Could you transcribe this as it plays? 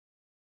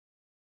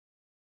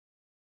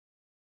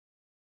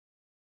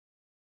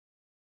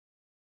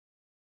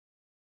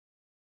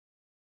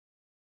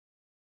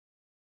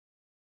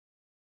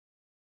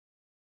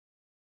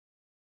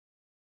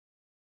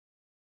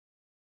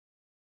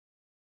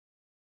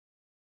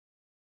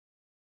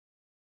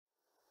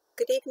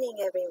Good evening,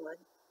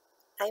 everyone.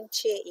 I'm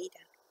Chie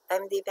Ida.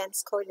 I'm the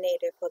events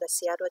coordinator for the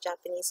Seattle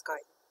Japanese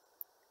Garden.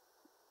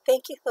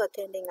 Thank you for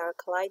attending our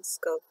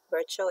Kaleidoscope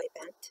virtual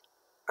event,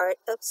 Art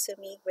of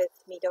Sumi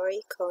with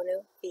Midori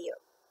Kono Thiel.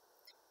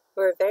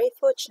 We're very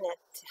fortunate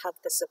to have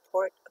the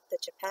support of the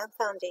Japan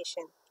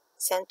Foundation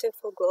Center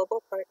for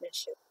Global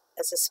Partnership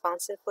as a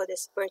sponsor for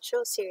this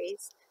virtual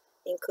series,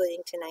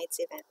 including tonight's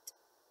event.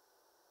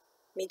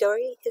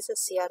 Midori is a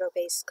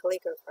Seattle-based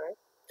calligrapher,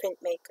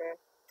 printmaker,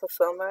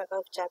 performer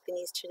of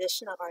Japanese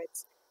traditional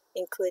arts,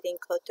 including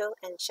koto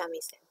and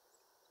shamisen.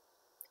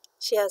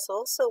 She has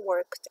also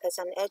worked as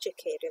an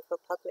educator for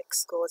public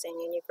schools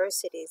and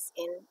universities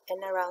in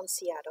and around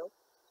Seattle,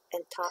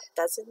 and taught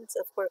dozens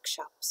of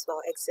workshops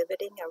while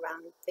exhibiting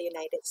around the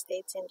United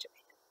States and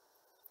Japan.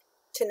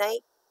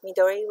 Tonight,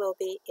 Midori will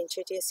be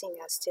introducing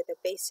us to the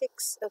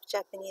basics of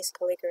Japanese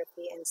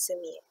calligraphy and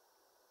sumi-e.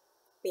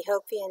 We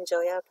hope you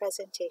enjoy our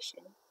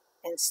presentation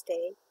and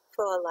stay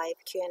for a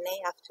live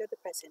Q&A after the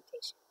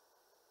presentation.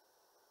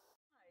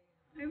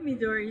 I'm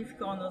Midori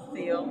Kono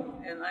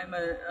Thiel, and I'm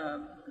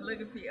a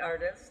calligraphy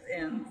artist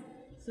and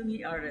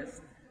sumi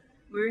artist.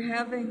 We're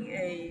having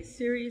a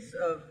series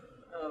of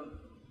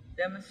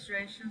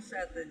demonstrations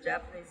at the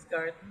Japanese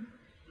Garden,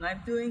 and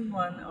I'm doing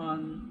one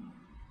on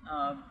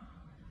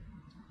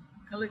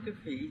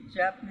calligraphy,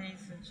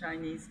 Japanese and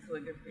Chinese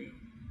calligraphy,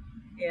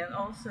 and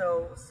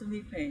also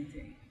sumi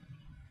painting,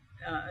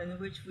 in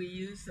which we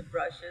use the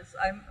brushes.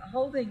 I'm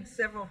holding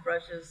several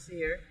brushes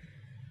here,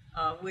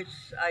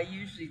 which I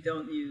usually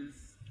don't use.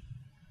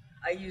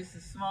 I use the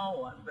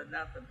small one, but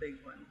not the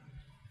big one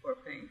for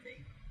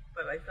painting.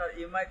 But I thought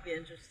you might be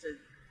interested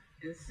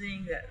in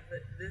seeing that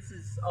this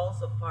is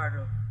also part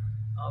of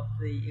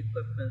the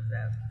equipment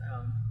that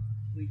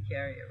we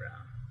carry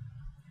around.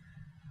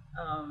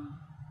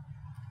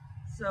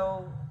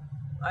 So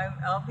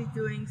I'll be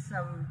doing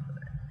some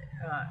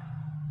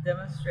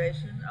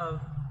demonstration of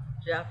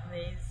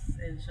Japanese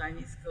and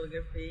Chinese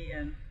calligraphy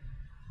and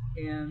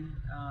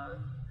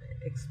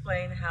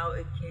explain how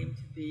it came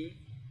to be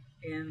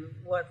and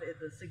what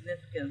the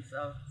significance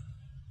of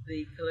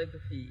the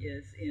calligraphy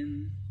is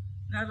in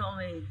not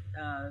only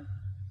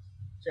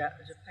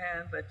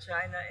Japan, but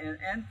China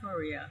and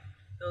Korea.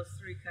 Those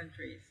three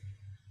countries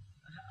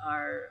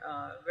are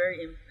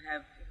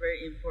have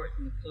very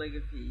important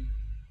calligraphy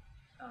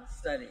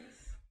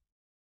studies.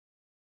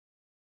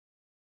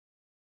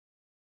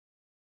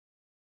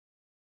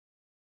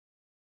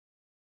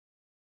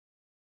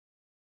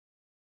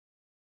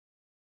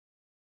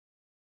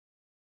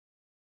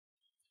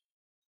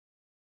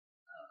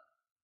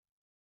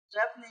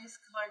 Japanese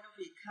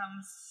calligraphy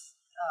comes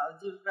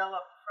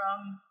developed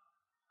from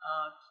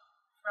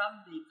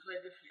the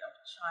calligraphy of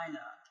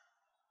China.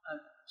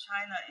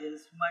 China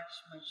is much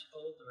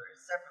older,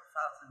 several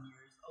thousand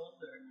years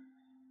older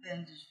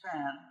than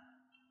Japan,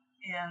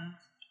 and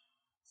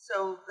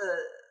so the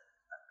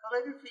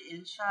calligraphy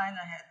in China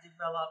had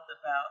developed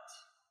about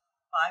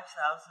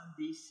 5,000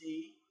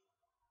 BC,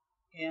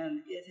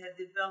 and it had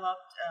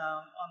developed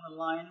on the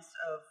lines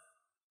of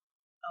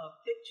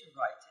picture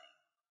writing.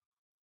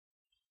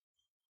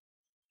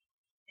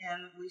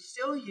 And we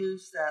still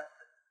use that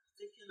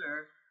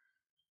particular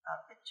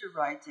picture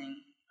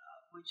writing,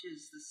 which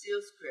is the seal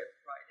script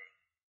writing.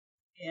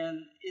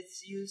 And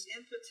it's used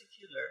in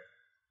particular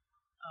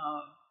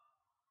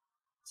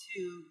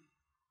to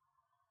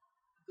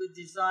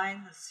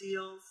design the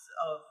seals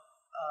of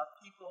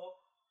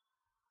people.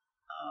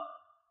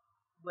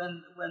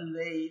 When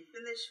they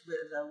finish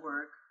with their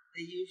work,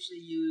 they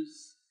usually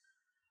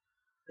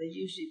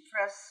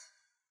press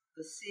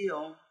the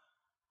seal,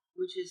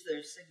 which is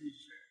their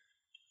signature.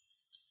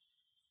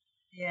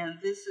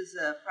 And this is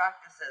a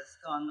practice that's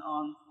gone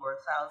on for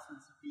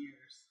thousands of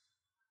years.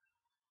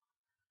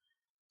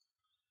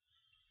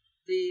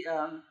 The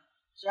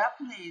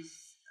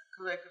Japanese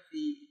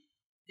calligraphy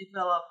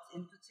developed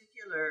in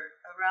particular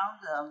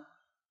around 500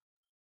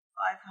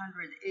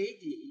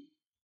 AD,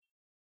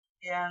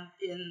 and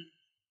in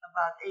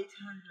about 800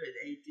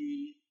 AD,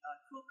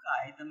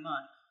 Kukai, the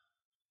monk,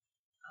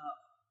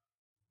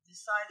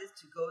 decided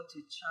to go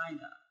to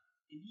China,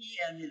 and he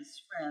and his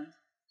friend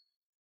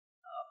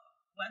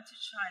went to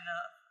China.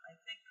 I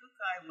think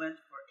Kukai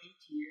went for 8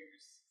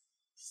 years,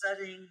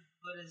 studying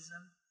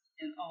Buddhism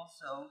and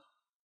also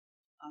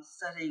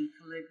studying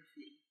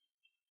calligraphy.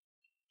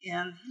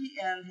 And he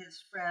and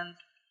his friend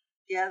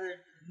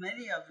gathered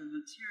many of the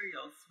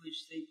materials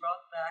which they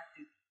brought back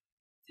to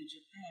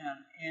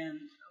Japan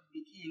and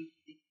became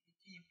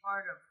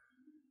part of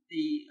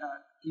the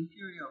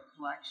imperial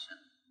collection.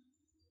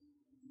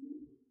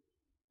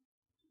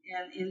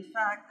 And in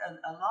fact,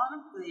 a lot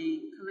of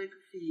the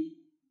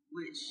calligraphy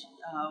which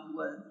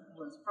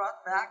was brought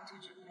back to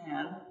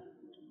Japan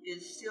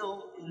is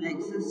still in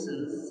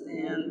existence,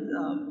 and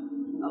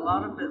a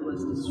lot of it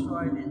was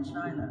destroyed in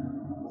China.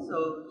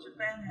 So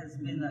Japan has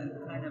been a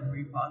kind of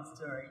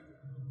repository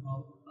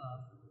of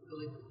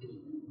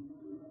calligraphy.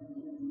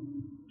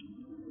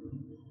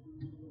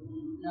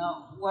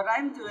 Now, what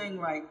I'm doing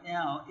right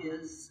now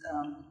is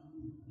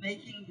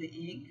making the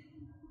ink,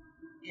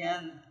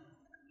 and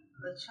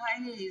The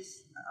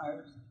Chinese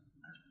are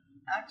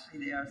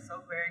actually, they are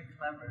so very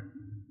clever.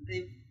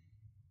 They've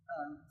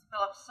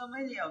developed so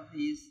many of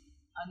these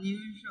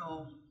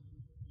unusual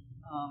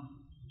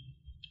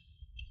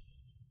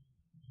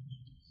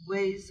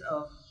ways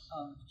of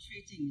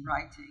treating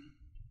writing.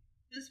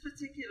 This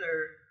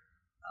particular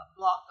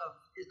block of,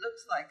 it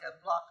looks like a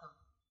block of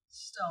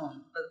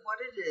stone, but what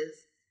it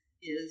is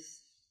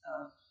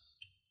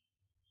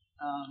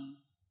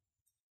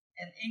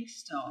an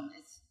inkstone.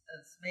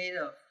 It's made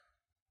of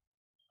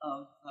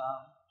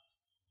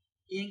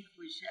ink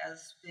which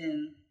has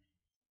been,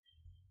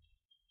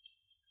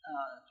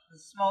 the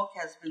smoke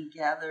has been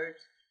gathered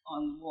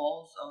on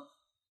walls of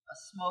a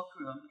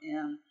smokeroom,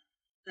 and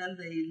then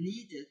they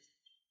knead it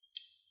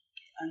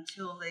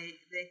until they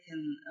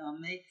can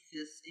make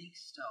this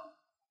inkstone.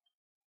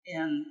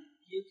 And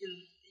you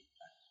can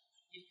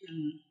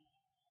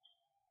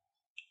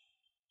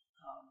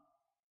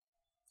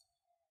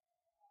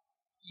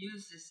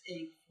use this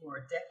ink for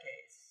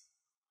decades.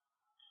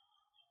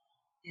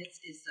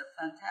 It's a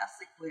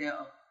fantastic way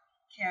of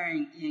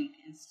carrying ink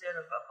instead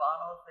of a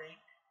bottle of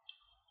ink.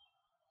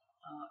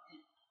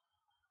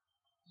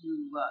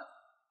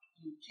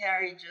 You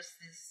carry just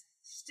this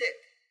stick,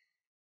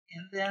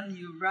 and then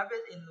you rub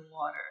it in the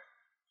water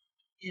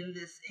in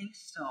this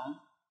inkstone,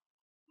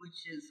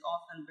 which is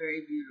often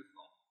very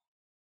beautiful,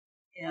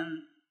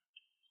 and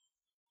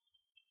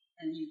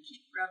you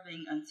keep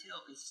rubbing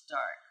until it's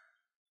dark.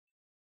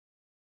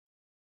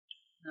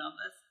 Now,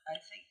 I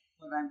think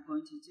what I'm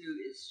going to do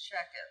is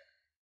check it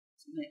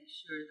to make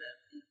sure that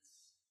to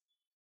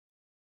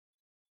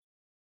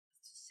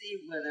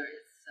see whether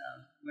it's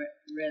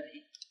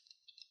ready.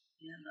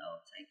 And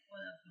I'll take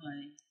one of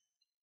my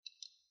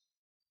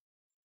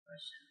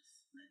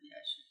brushes. Maybe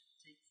I should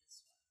take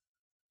this one.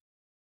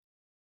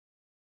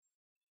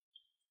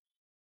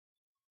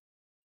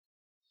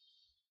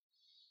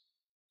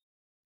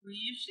 We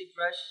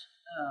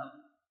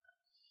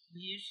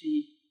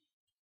usually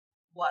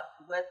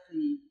wet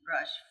the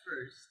brush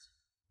first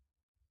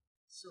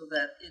so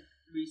that it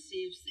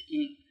receives the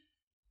ink.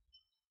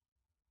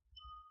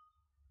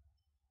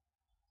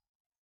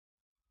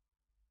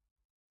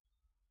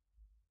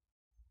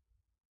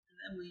 And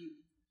then we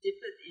dip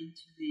it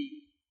into the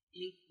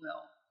ink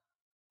well.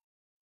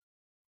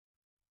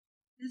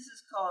 This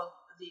is called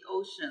the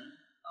ocean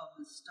of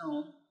the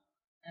stone,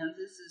 and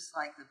this is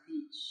like the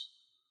beach.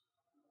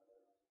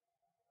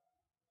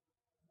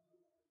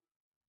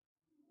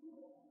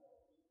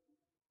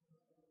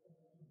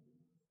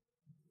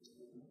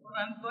 What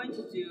I'm going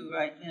to do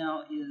right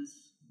now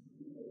is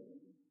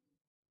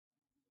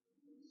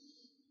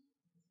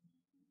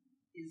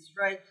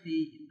write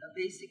the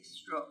basic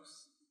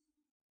strokes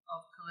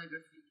of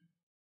calligraphy.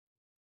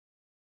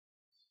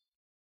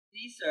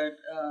 These are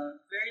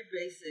very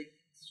basic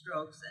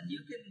strokes, and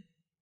you can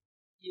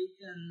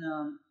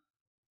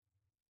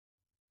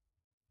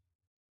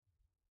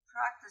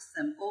practice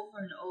them over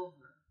and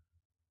over.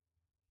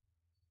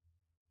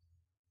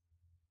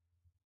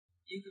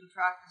 You can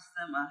practice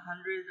them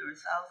 100 or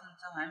 1,000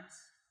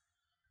 times,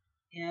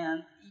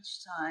 and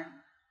each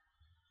time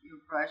your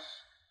brush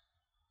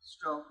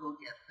stroke will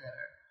get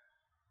better.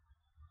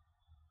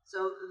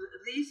 So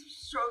these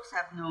strokes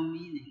have no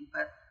meaning,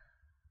 but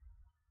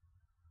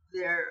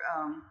they're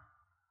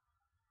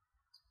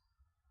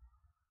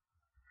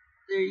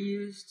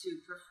used to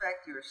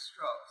perfect your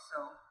stroke.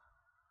 So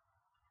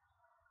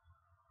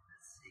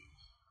let's see.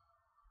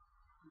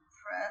 You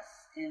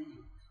press and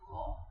you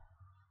pull.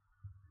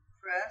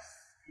 Press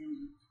and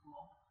you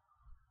pull.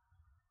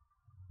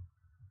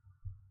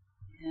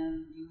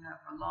 And you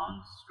have a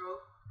long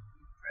stroke.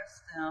 You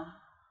press down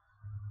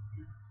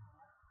and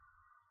pull.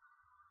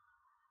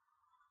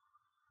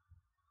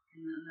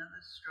 And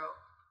another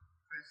stroke.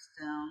 Press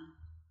down.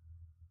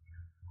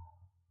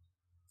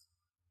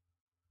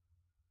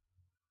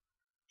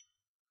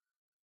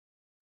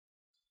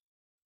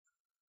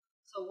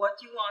 So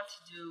what you want to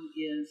do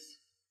is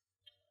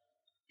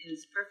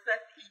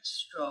perfect each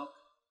stroke,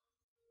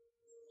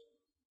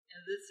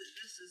 and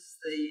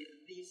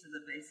these are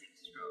the basic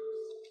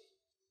strokes.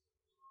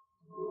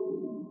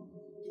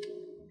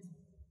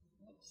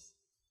 Oops,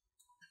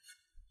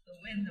 the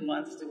wind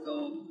wants to go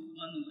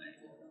one way.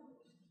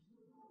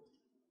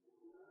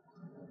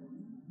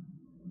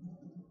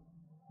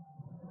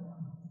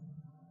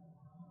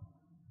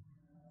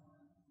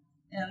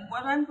 And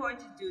what I'm going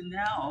to do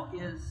now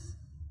is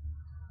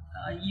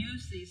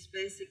use these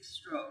basic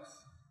strokes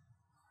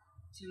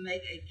to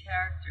make a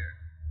character.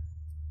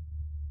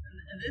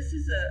 And this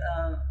is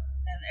an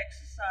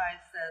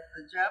exercise that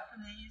the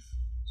Japanese,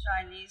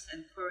 Chinese,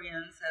 and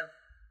Koreans have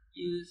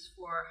used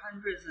for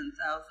hundreds and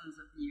thousands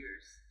of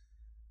years.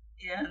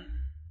 And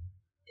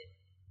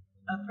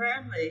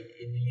apparently,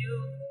 if you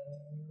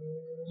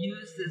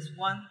use these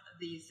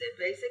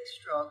basic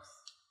strokes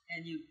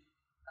and you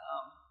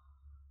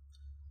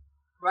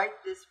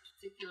write this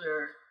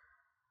particular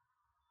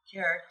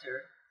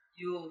character,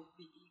 you will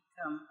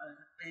become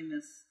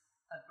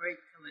a great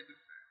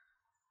calligrapher.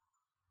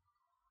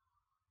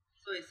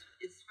 So it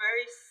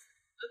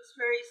looks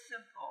very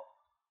simple,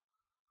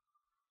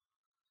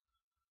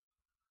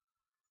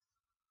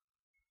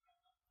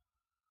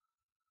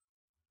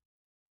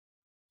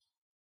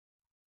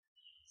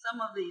 Some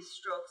of these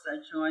strokes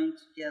are joined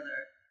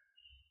together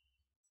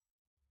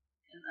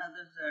and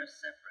others are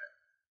separate.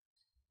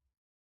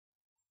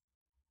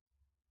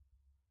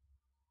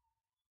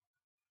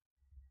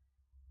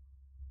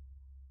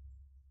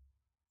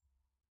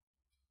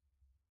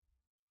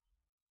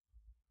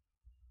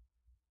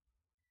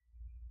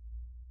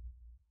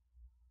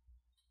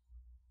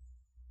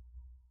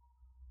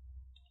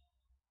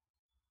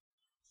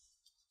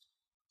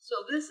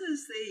 So this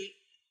is the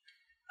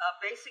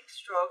basic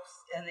strokes,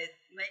 and it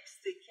makes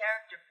the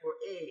character for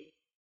A.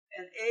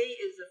 And A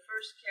is the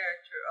first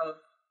character of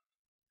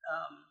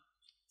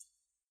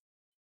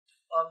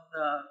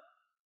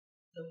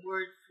the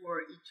word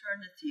for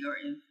eternity or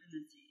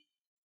infinity.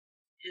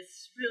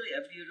 It's really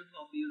a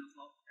beautiful,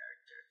 beautiful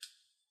character.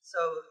 So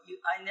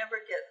I never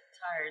get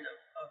tired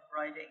of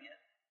writing it.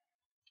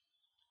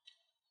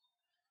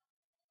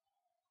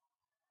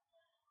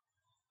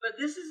 But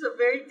this is a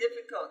very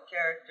difficult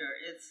character.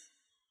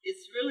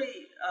 It's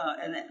really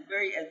a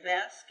very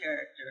advanced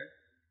character.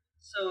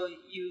 So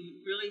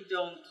you really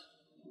don't,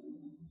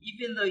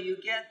 even though you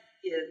get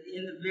it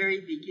in the very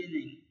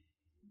beginning,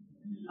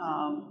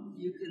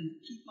 you can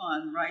keep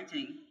on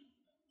writing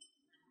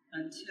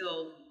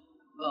until,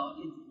 well,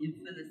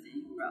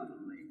 infinity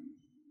probably.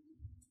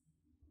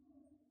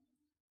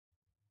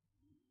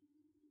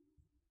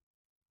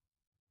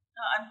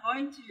 Now I'm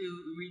going to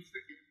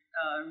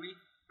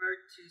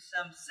revert to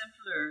some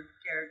simpler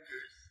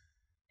characters,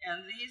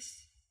 and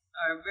these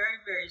are very,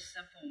 very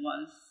simple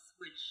ones,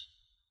 which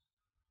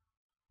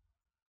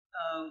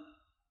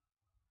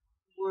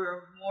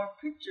were more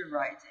picture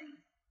writing.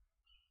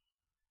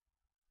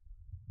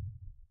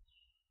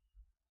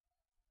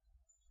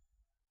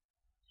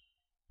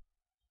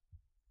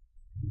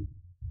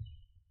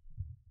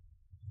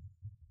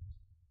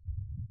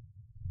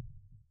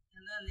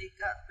 And then it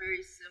got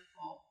very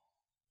simple.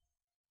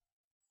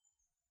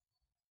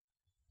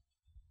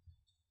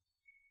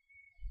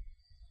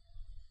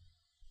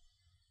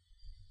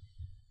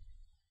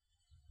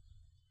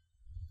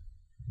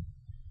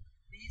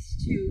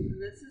 These two,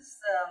 this is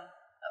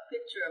a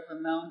picture of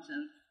a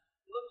mountain.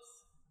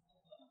 Whoops.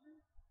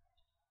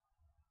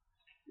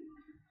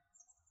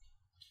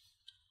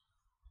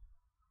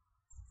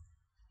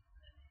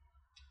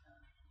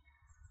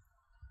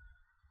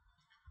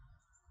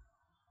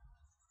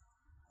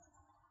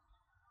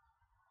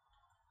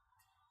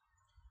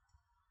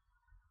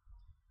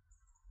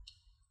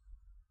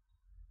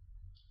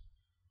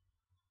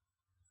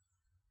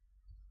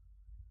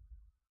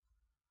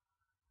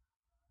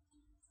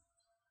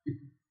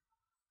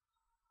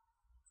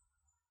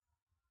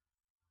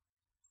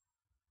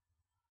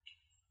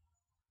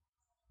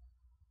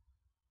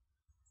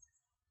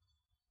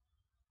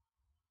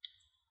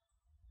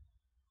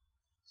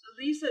 So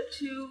these are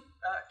two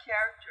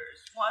characters.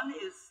 One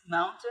is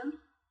mountain.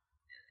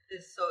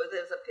 So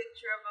there's a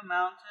picture of a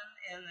mountain,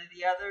 and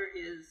the other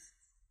is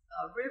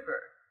a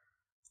river.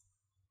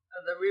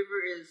 The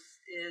river is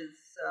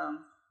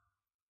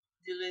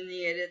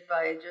delineated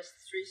by just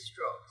 3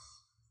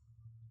 strokes.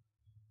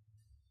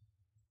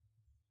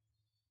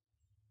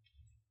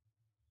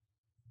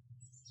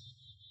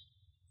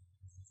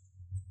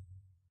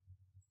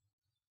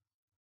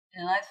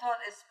 And I thought,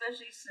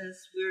 especially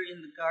since we're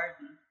in the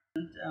garden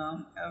and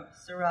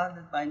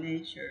surrounded by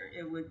nature,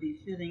 it would be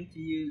fitting to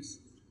use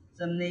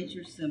some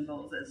nature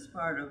symbols as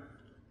part of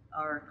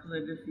our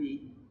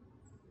calligraphy.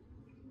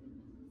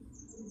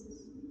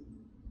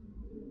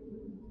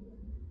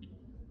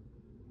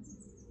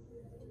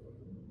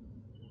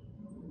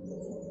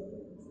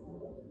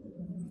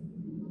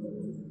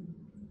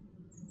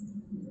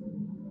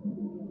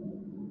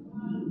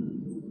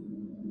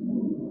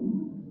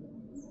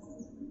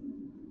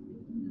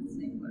 Let's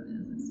see, what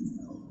is it?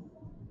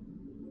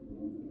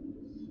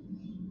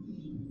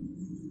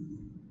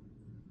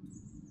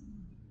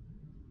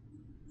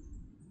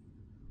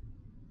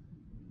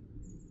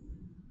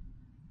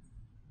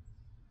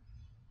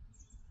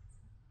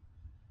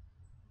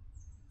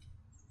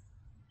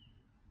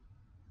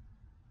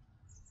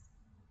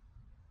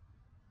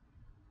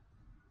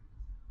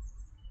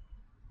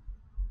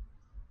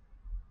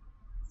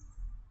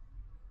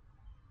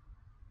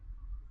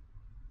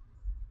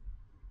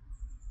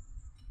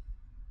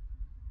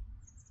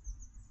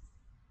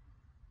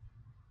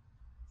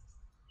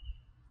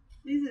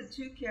 These are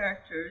 2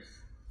 characters.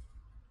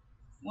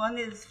 One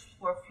is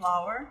for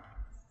flower.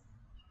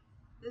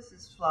 This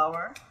is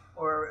flower,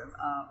 or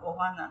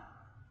ohana,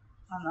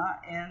 hana,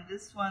 and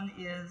this one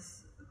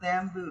is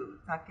bamboo,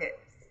 take.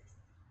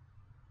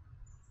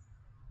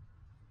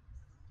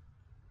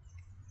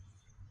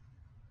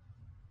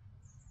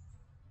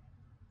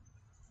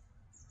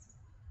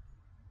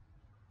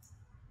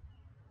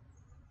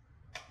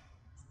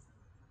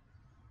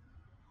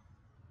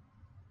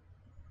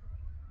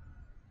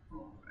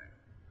 All right.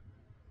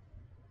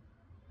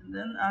 And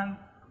then I'm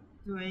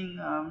doing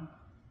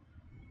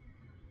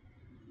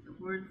the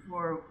word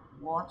for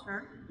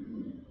water.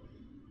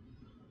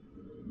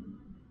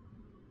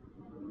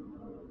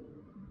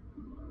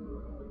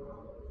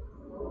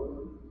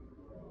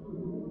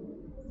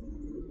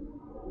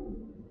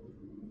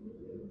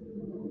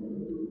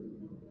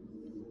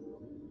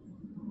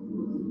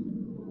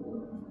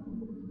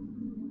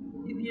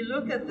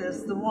 look at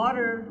this, the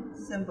water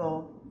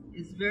symbol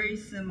is very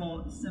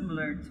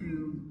similar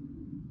to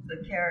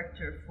the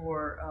character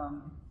for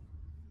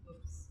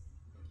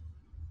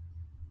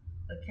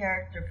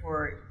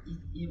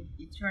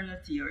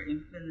eternity or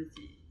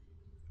infinity,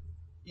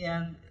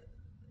 and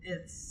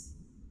it's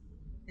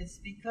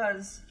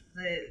because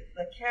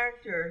the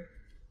character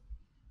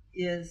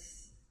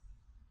is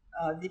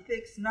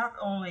depicts not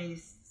only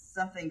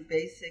something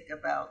basic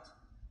about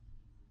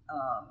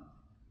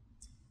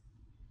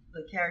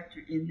the character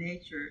in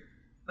nature,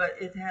 but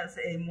it has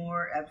a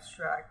more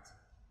abstract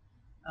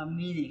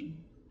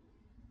meaning.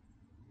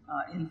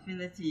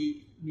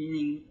 Infinity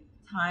meaning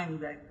time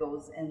that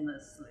goes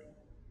endlessly.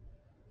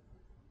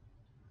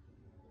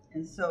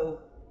 And so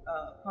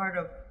part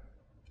of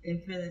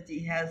infinity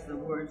has the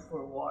word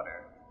for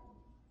water.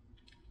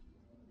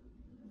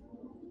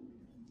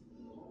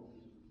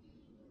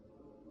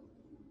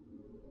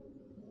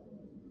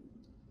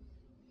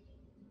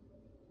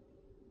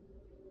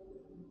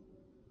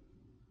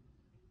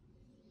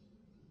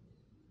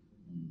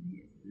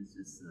 And this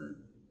is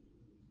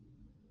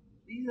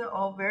these are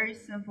all very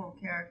simple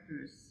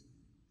characters.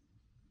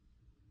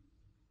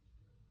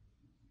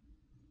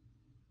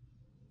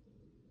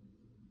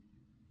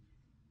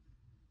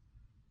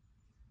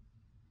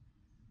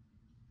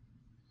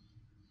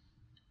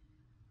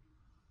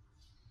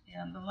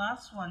 And the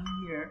last one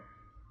here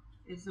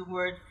is the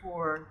word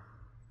for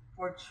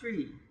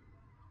tree.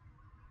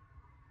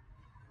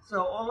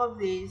 So all of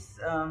these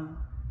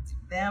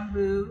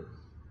bamboo,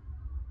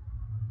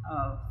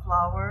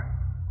 flower,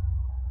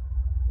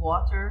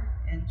 water,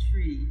 and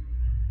tree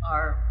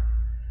are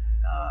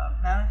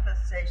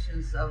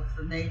manifestations of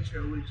the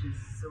nature which is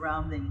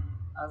surrounding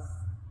us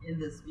in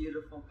this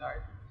beautiful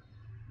garden.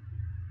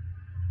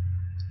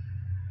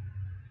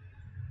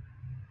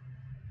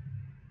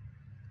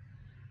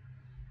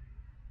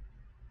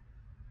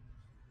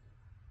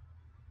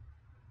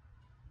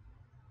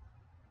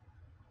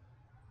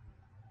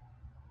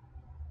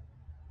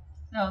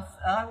 Now,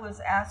 I was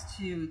asked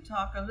to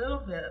talk a little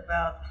bit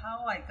about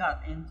how I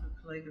got into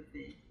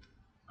calligraphy.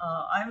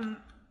 I'm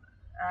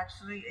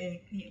actually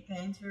a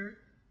painter,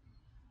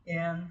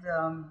 and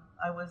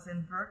I was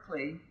in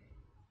Berkeley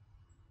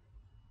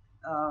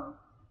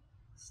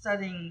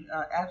studying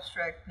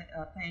abstract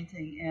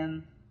painting,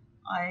 and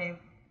I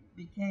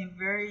became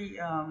very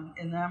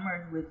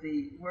enamored with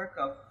the work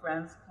of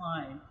Franz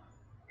Klein,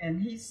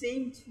 and he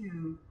seemed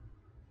to,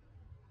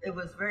 it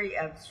was very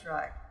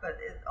abstract, but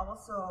it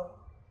also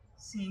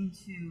seemed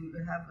to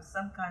have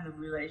some kind of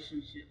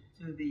relationship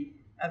to the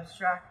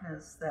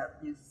abstractness that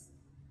you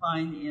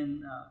find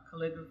in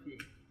calligraphy.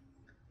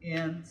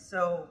 And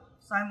so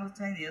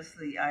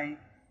simultaneously I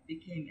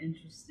became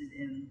interested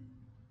in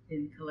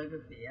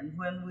calligraphy. And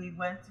when we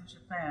went to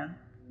Japan,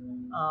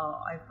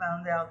 I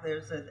found out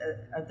there's an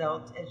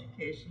adult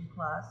education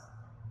class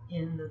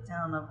in the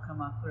town of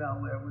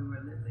Kamakura where we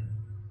were living.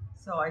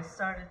 So I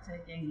started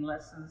taking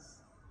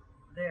lessons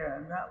there,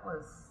 and that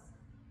was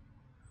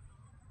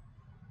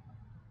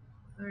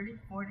 30,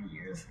 40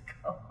 years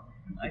ago,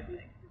 I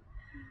think.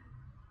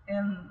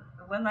 And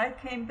when I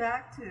came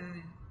back to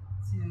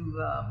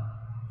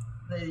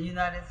the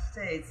United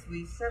States,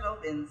 we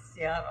settled in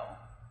Seattle.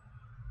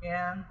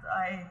 And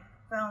I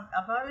found,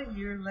 about a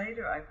year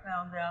later, I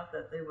found out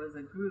that there was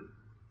a group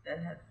that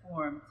had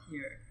formed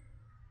here.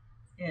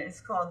 And it's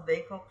called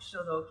Beikoku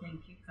Shodo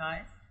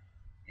Kenkyukai.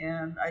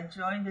 And I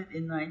joined it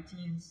in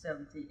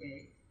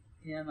 1978,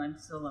 and I'm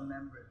still a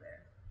member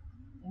there.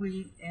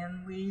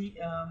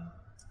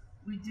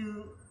 We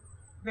do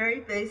very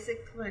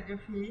basic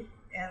calligraphy,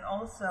 and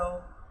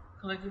also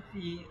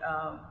calligraphy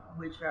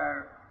which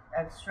are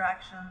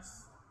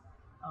abstractions,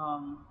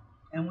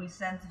 and we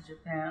send to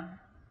Japan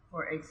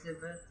for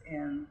exhibit,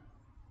 and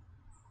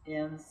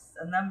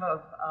a number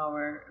of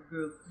our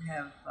group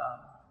have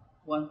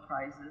won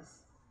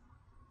prizes.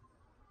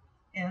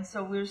 And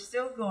so we're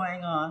still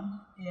going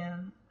on,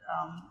 and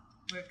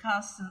we're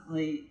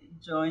constantly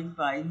joined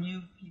by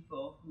new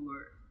people who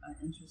are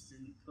interested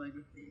in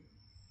calligraphy.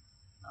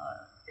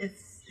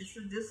 It's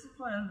a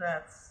discipline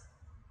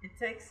it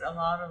takes a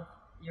lot of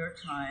your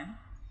time,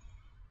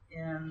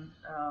 and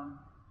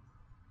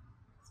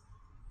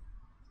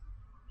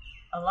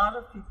a lot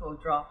of people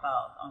drop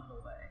out on the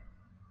way.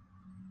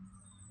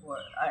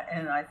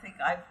 And I think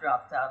I've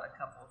dropped out a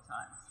couple of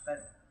times, but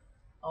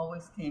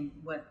always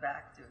went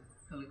back to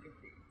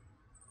calligraphy.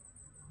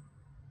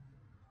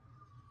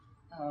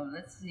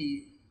 Let's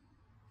see.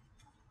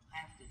 I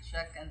have to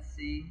check and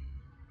see.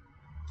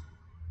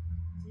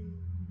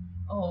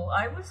 Oh,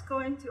 I was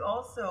going to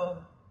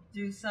also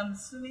do some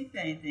sumi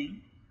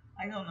painting.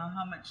 I don't know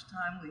how much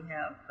time we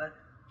have, but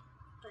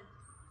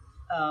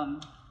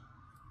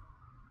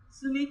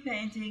sumi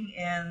painting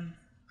and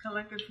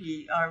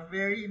calligraphy are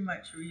very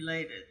much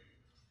related.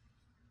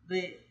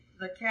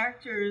 The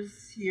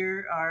characters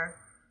here are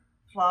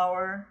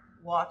flower,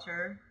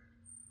 water,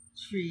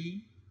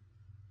 tree,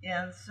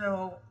 and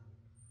so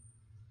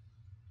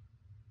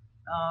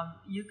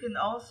you can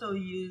also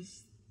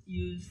use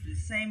the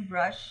same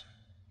brush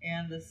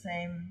and the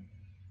same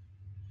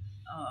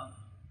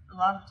a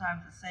lot of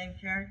times the same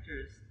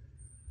characters,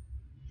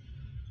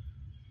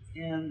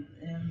 and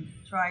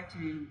try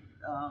to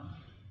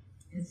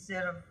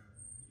instead of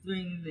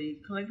doing the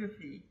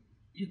calligraphy,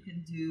 you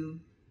can do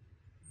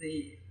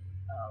the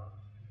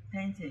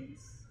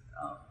paintings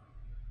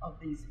of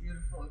these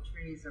beautiful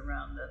trees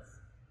around us.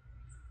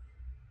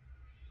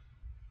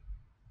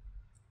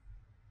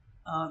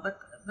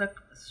 The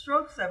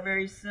strokes are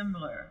very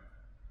similar,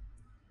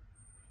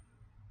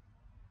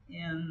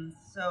 and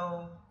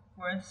so,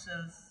 for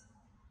instance,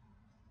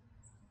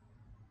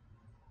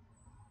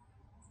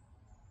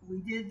 we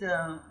did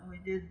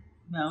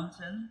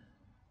mountain,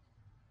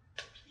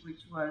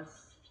 which was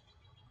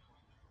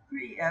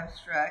pretty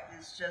abstract.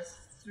 It's just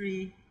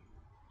 3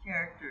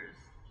 characters,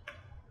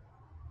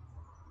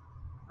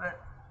 but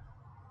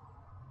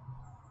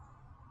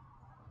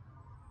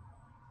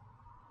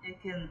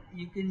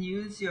you can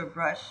use your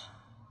brush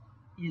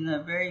in a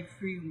very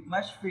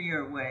much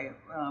freer way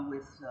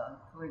with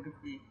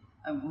calligraphy,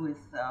 with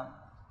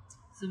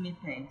sumi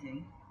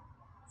painting.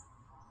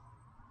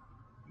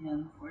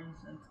 And for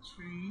instance,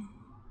 tree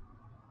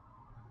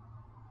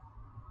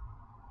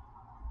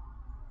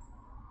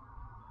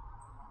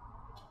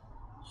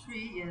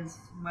is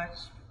much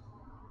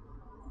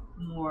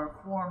more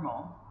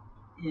formal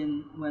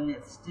when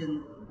it's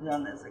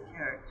done as a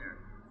character,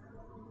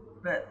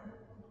 but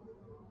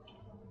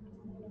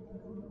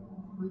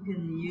we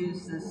can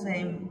use the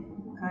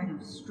same kind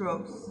of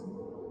strokes.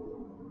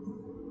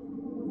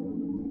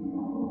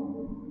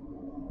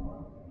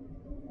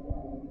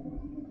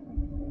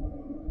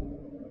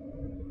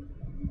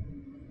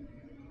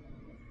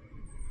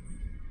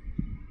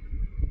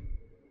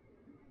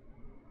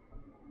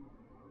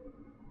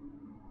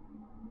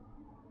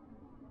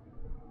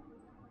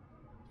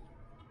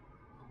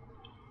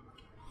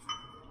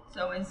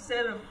 So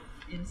instead of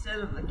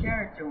the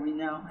character, we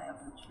now have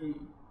the tree.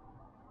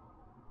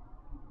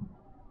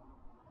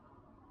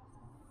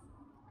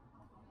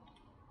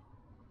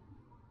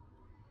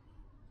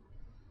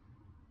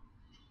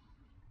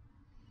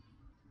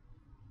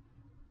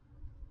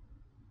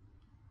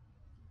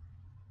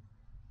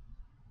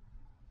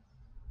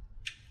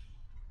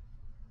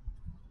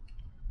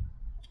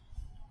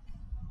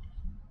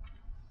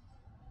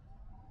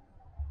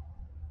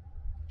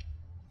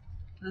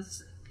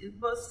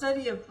 The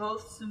study of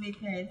both sumi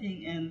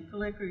painting and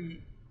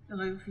calligraphy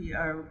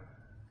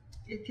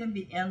it can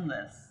be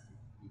endless.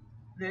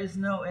 There's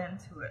no end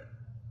to it,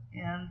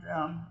 and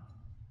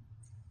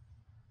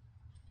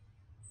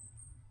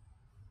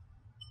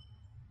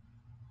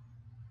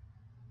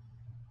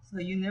so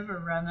you never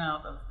run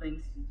out of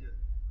things to do.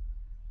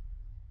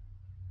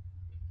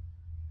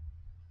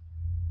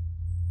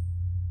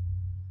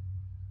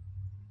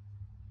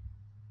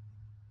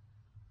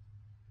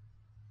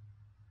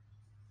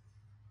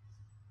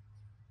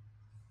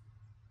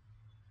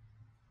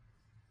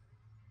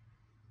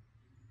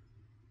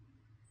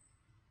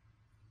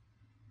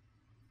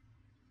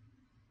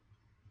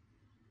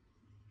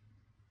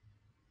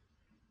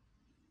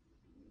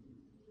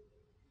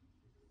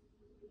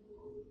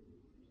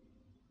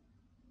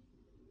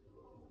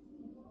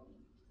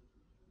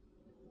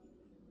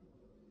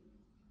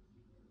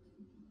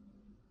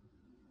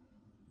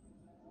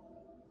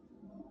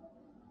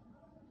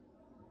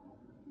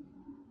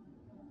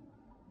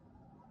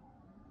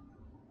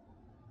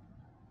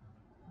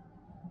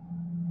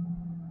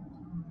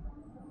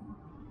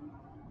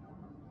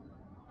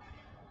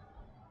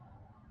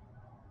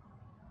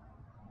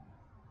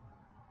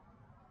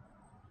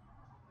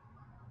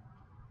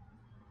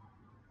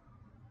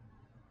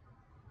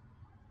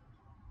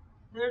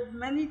 There are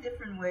many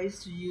different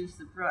ways to use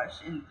the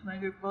brush in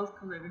both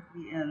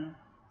calligraphy and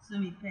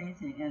sumi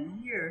painting,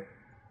 and here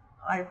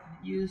I've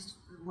used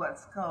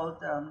what's called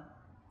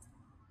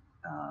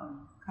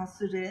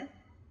kasure,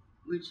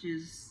 which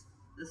is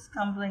the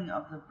scumbling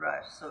of the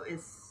brush. So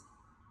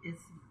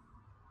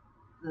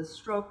the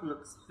stroke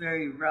looks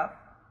very rough,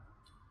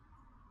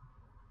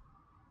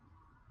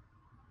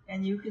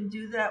 and you can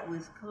do that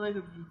with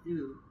calligraphy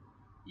too.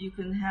 You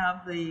can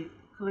have the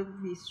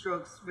calligraphy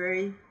strokes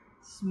very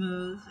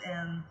smooth,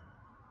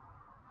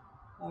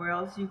 or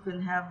else you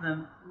can have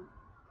them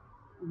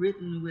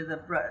written with a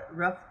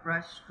rough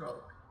brush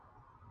stroke.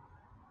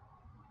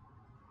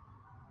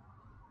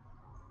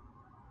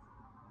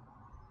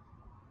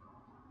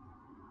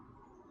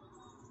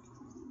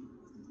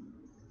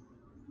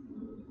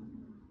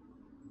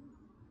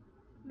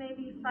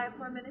 Maybe 5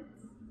 more minutes.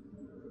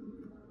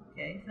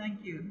 Okay,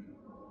 thank you.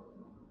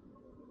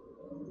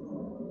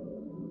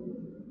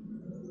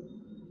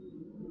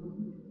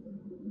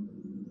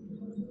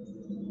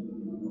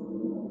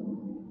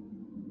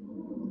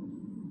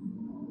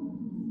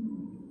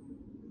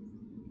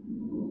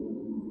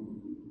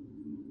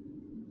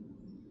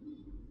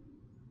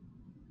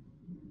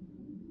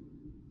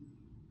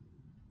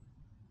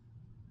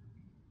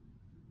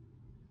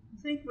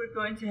 I think we're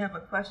going to have a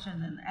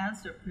question and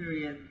answer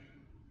period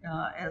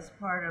as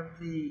part of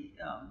the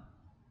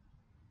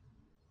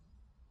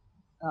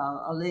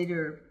a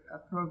later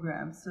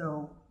program.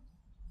 So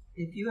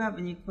if you have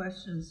any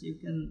questions, you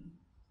can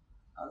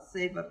I'll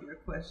save up your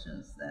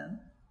questions then.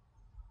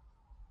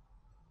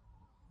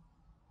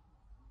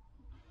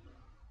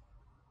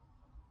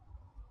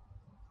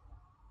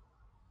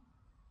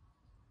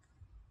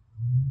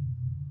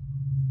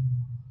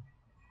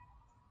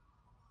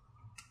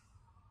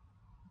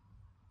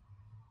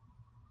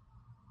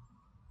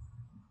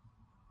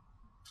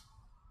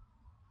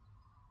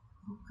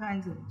 All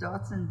kinds of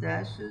dots and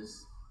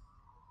dashes.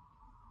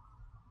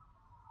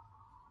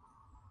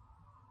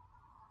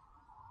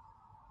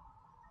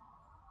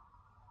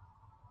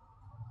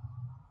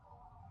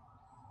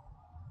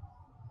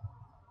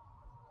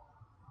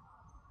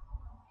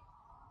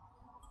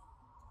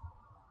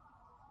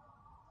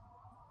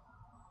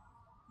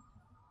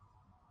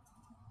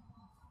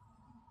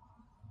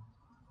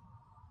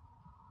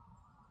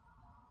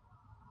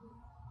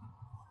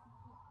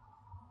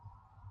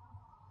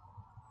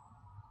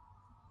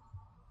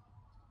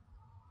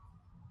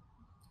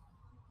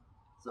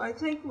 So I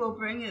think we'll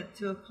bring it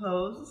to a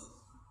close,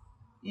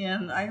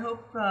 and I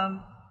hope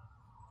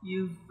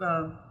you've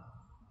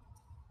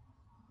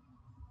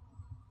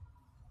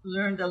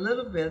learned a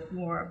little bit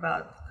more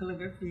about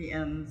calligraphy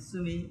and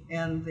sumi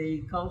and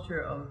the culture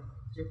of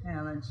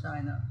Japan and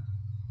China.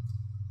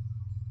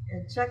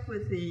 And check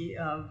with the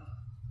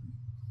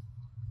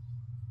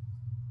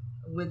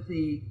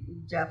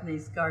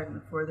Japanese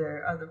Garden for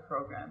their other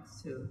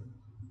programs too.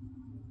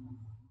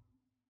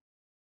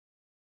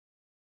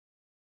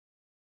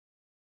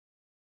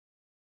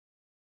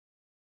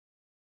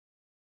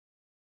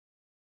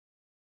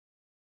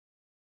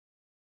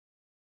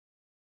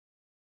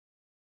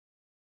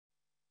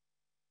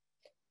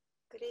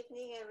 Good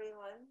evening,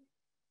 everyone.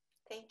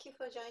 Thank you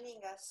for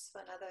joining us for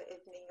another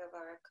evening of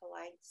our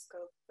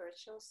Kaleidoscope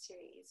virtual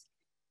series,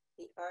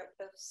 The Art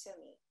of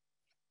Sumi.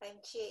 I'm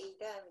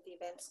Ida. I'm the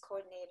events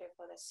coordinator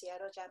for the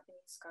Seattle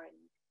Japanese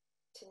Garden.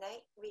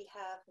 Tonight we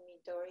have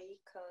Midori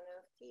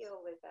Kono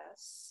Thiel with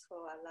us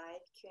for a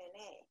live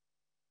Q&A.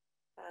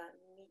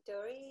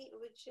 Midori,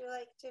 would you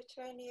like to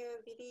turn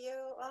your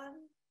video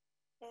on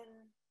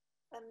and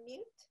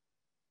unmute?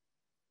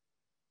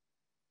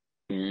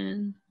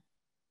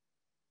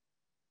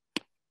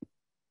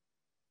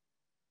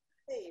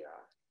 There you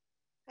are.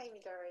 Hi,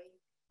 Midori.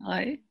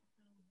 Hi.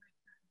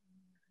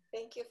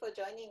 Thank you for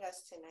joining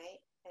us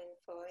tonight and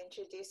for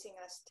introducing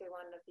us to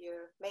one of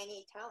your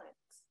many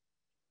talents.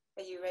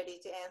 Are you ready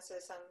to answer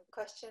some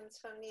questions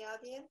from the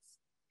audience?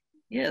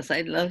 Yes,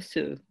 I'd love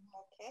to.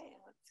 Okay,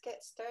 let's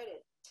get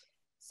started.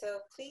 So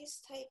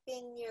please type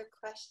in your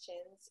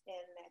questions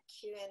in the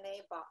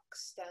Q&A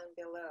box down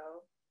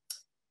below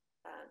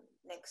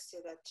next to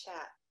the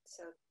chat.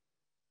 So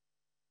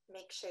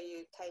make sure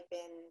you type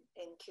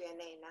in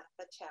Q&A, not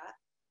the chat.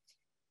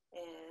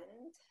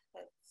 And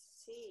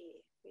let's see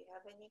if we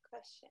have any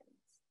questions.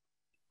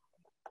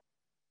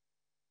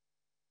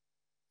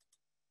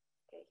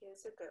 Okay,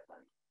 here's a good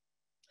one.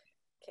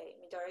 Okay,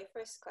 Midori,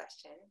 first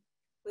question.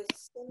 With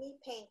sumi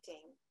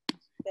painting,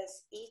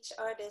 does each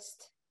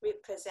artist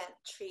represent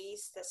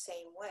trees the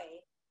same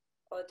way,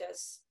 or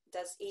does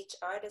each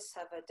artist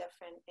have a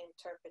different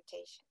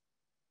interpretation?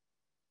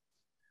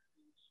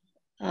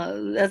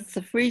 That's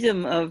the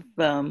freedom of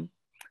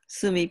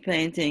sumi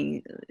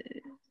painting.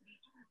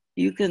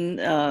 You can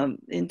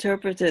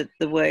interpret it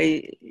the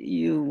way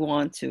you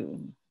want to.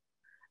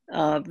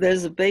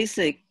 There's a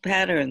basic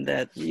pattern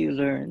that you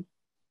learn,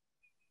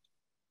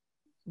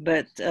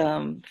 but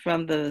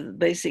from the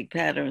basic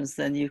patterns,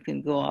 then you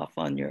can go off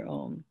on your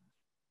own.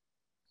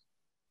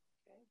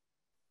 Okay.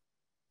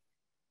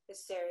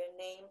 Is there a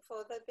name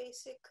for the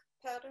basic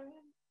pattern?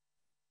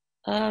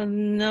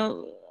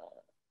 No.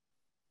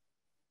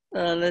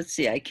 Let's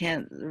see, I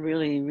can't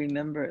really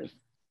remember.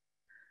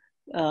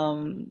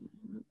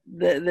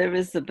 There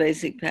is the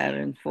basic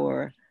pattern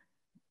for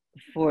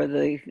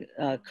the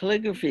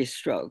calligraphy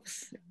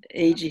strokes.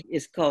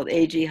 Is called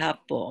Eiji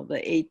Happo,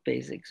 the 8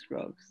 basic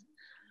strokes.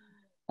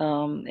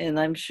 And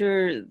I'm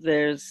sure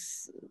there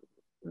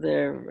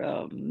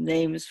are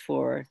names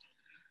for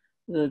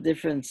the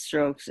different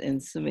strokes in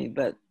sumi,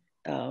 but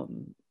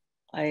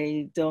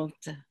I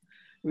don't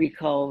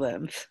recall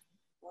them. Okay.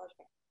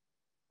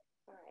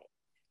 All right.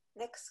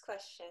 Next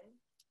question.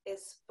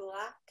 Is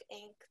black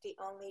ink the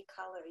only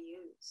color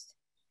used?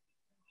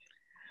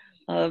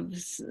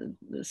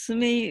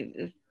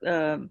 Sumi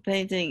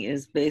painting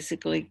is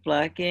basically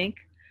black ink,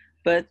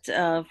 but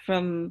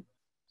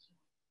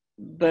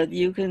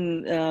you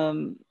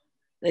can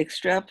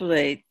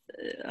extrapolate.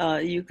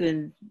 You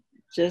can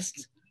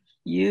just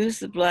use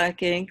the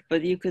black ink,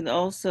 but you can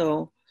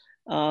also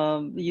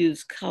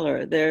use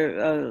color. There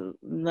are a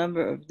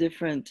number of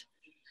different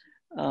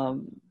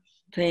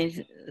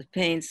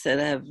paints that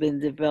have been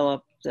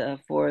developed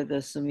for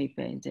the sumi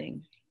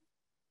painting.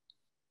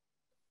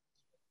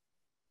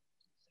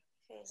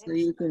 Okay, so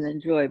you can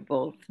enjoy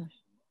both. Good.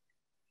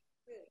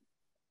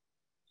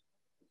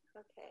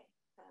 Okay,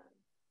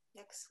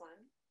 next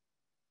one.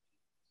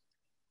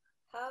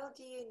 How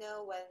do you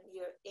know when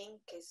your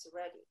ink is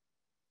ready?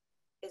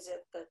 Is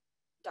it the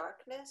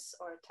darkness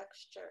or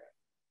texture?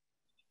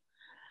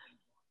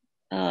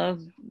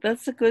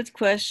 That's a good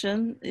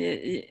question.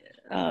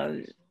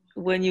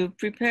 when you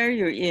prepare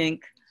your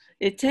ink,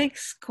 it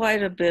takes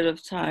quite a bit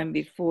of time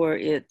before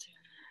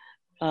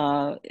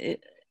uh,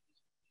 it,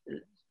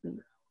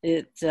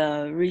 it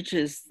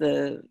reaches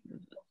the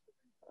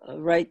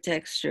right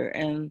texture,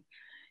 and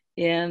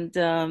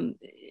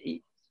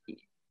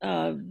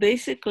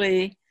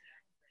basically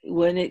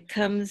when it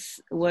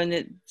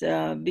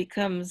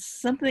becomes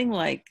something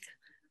like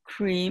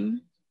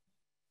cream,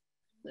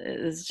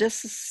 it's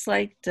just a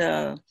slight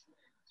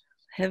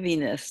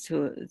heaviness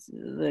to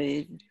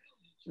the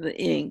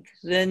ink,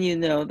 then you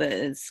know that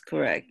it's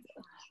correct.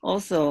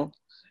 Also,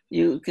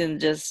 you can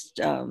just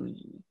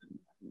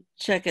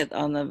check it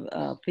on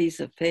a piece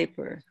of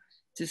paper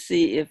to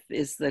see if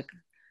it's the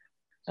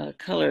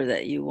color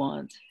that you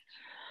want.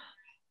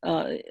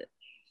 Uh,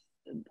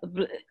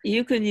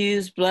 you can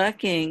use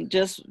black ink,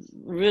 just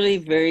really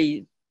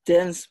very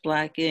dense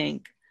black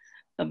ink,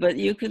 but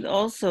you can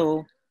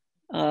also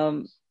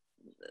um,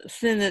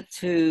 thin it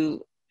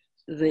to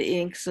the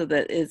ink so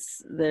that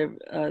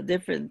they're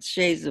different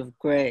shades of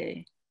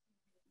gray.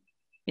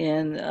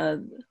 And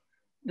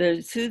there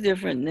are two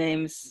different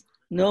names,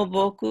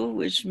 noboku,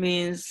 which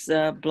means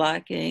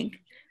black ink,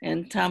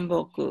 and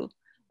tamboku,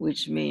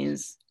 which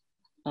means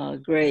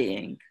gray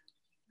ink.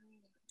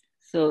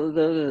 So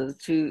those are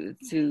the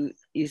two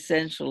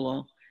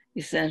essential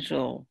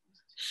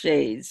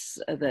shades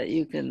that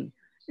you can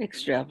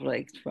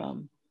extrapolate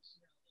from.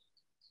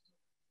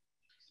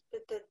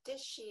 But the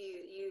dish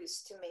you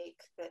use to make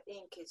the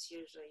ink is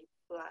usually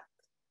black.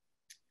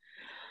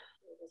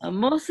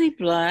 Mostly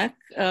black.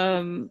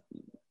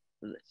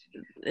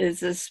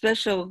 It's a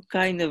special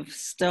kind of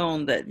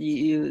stone that you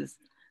use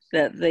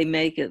that they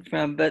make it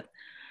from. But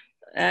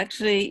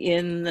actually,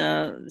 in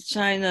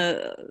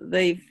China,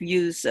 they've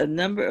used a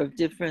number of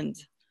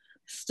different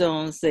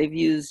stones. They've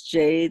used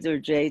jade or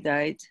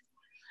jadeite,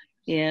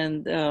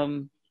 and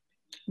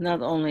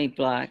not only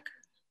black.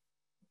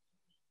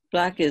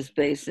 Black is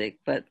basic,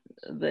 but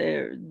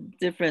there are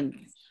different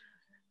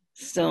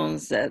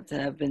stones that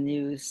have been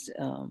used,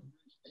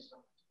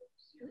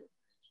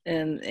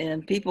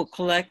 and people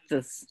collect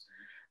the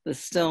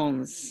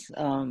stones.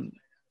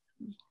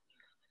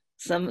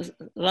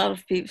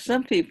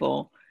 Some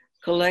people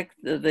collect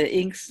the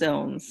ink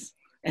stones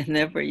and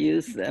never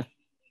use them.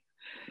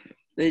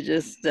 They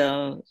just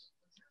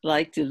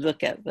like to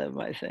look at them,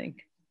 I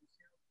think.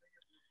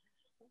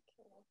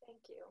 Okay,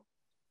 thank you.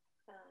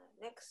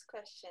 Next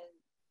question.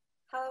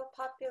 How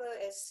popular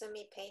is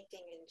sumi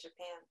painting in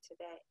Japan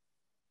today?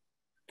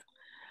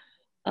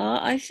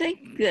 I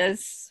think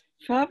there's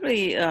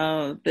probably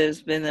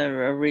there's been a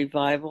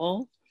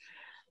revival.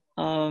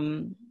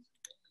 Um,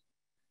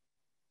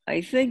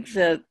 I think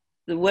that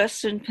the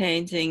Western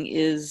painting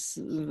is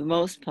the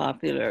most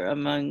popular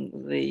among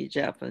the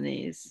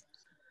Japanese,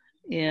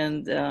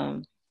 and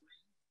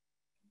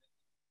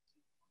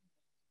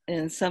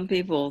some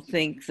people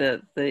think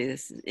that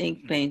this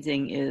ink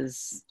painting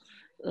is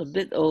a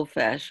bit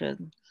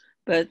old-fashioned,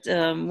 but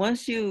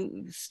once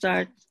you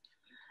start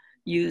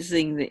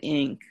using the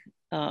ink,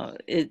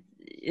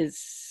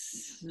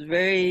 it's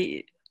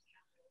very,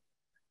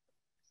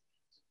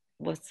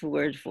 what's the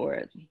word for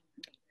it?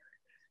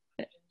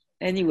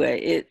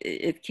 Anyway,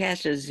 it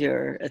catches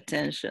your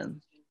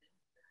attention.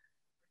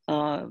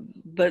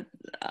 But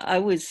I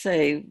would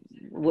say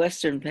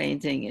Western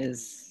painting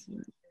is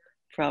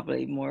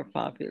probably more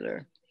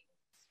popular.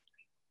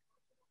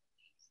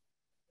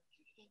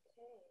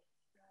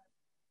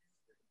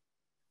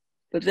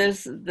 But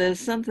there's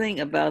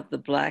something about the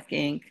black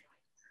ink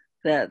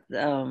that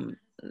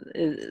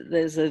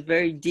there's a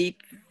very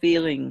deep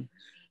feeling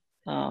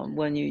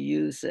when you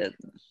use it,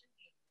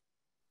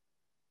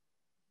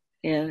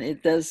 and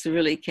it does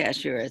really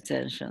catch your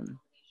attention.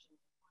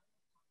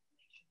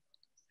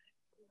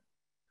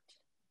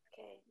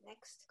 Okay,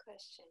 next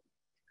question.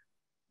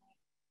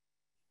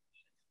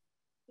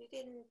 You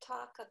didn't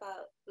talk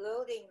about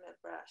loading the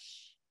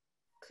brush.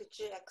 Could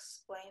you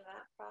explain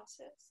that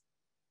process?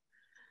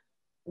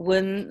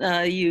 When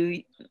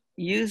you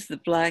use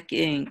the black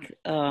ink,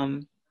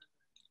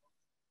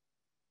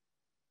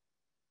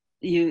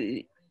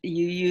 you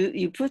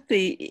put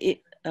the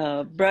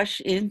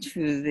brush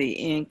into the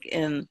ink,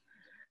 and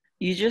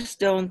you just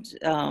don't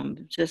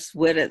just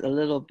wet it a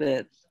little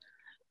bit.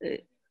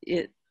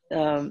 It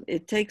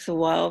takes a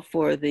while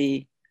for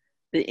the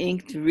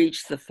ink to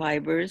reach the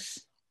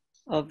fibers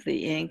of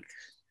the ink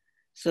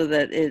so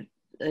that it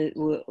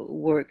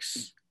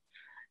works.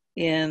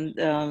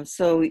 And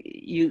so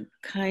you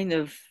kind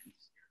of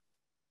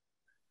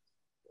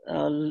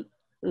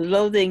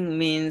loading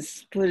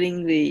means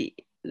putting the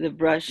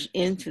brush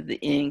into the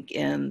ink,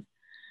 and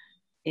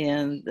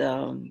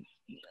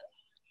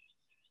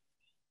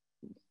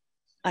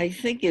I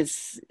think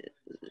it's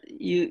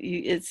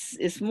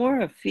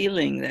more a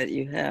feeling that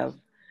you have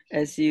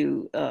as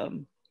you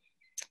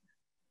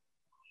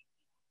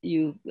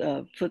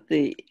put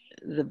the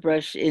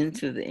brush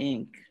into the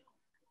ink.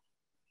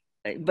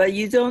 But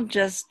you don't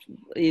just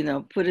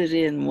put it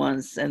in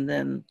once and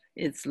then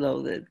it's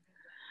loaded.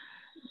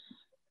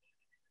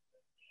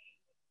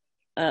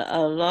 A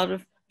lot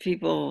of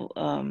people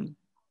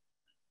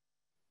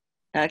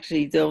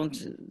actually don't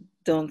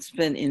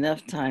spend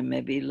enough time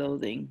maybe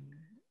loading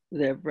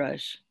their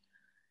brush,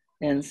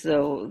 and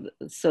so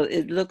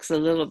it looks a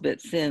little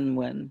bit thin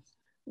when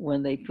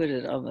they put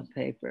it on the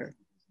paper.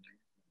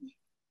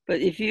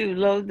 But if you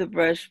load the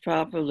brush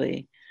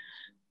properly,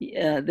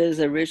 there's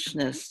a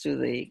richness to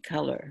the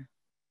color.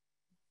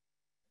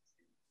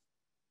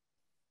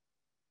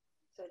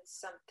 So it's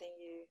something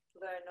you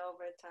learn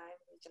over time.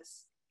 You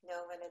just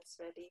know when it's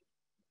ready.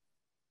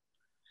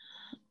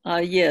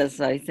 Yes,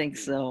 I think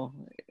so.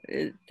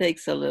 It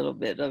takes a little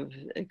bit of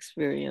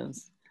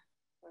experience.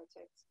 Hard to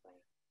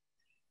explain.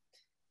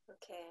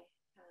 Okay,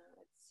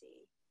 let's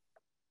see.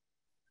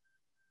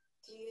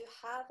 Do you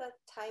have a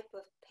type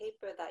of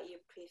paper that you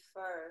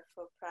prefer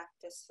for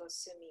practice for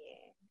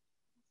sumi-e?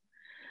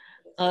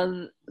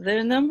 There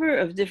are a number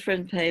of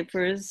different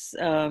papers,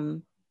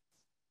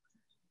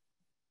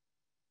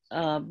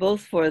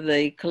 both for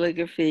the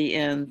calligraphy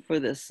and for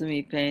the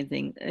sumi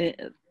painting.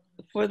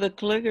 For the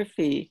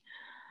calligraphy,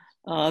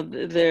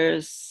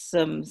 there's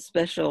some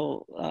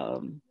special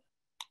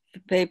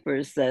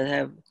papers that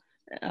have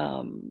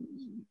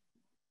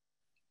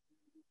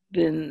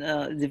been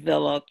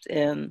developed,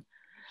 and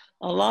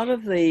a lot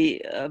of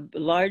the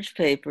large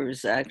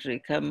papers actually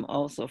come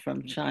also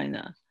from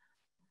China.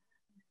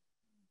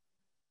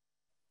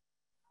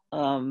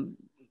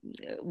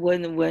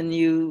 When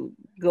you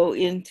go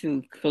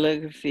into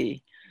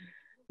calligraphy,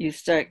 you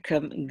start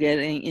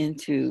getting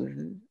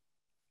into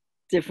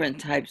different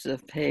types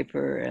of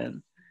paper,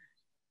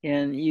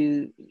 and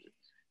you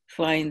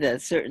find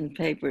that certain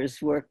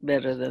papers work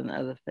better than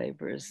other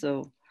papers.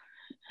 So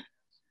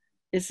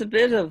it's a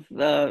bit of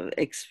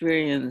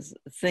experience,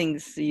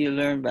 things you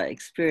learn by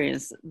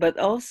experience, but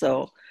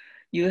also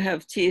you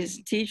have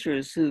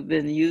teachers who've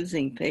been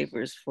using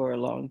papers for a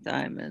long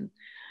time,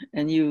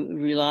 and you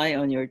rely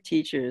on your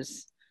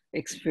teacher's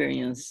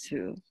experience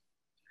too.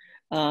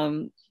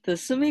 The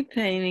sumi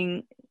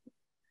painting,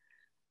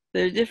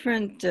 there are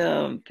different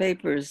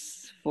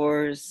papers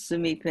for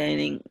sumi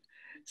painting,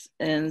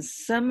 and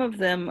some of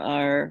them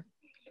are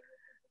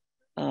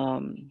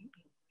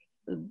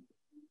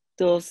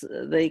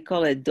they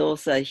call it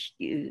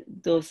dosahiki,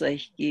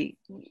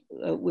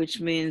 which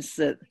means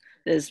that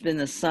there's been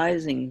a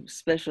sizing,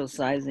 special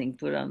sizing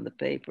put on the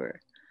paper.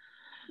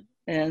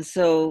 And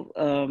so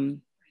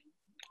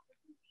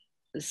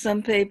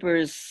some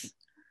papers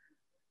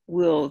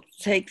will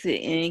take the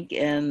ink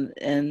and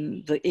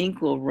the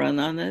ink will run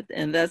on it.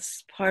 And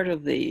that's part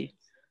of the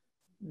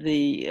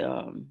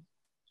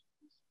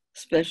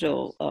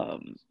special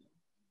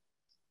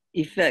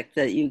effect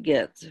that you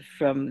get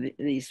from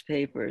these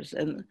papers.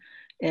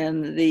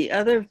 And the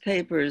other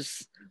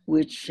papers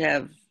which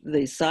have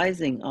the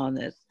sizing on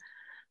it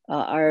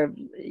are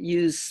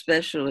used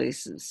specially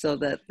so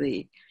that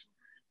the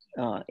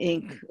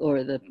ink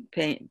or the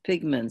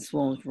pigments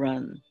won't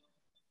run.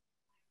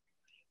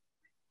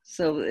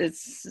 So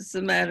it's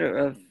a matter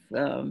of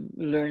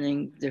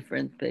learning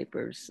different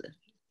papers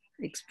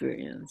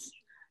experience.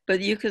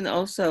 But you can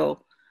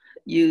also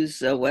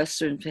use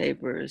Western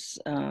papers,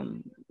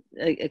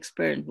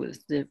 experiment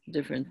with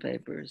different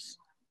papers.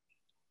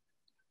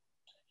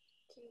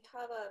 Do you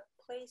have a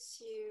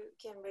place you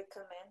can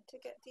recommend to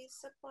get these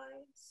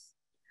supplies?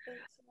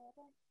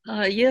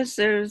 Yes,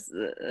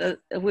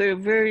 we're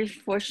very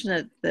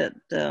fortunate that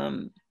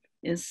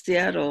in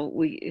Seattle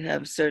we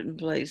have certain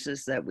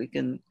places that we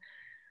can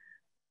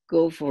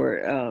go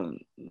for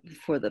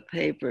the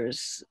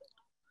papers.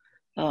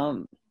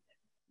 My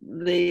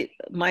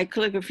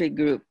calligraphy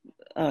group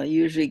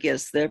usually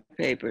gets their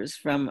papers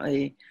from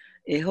a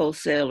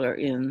wholesaler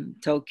in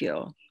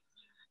Tokyo,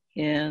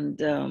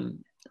 and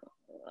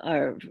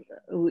our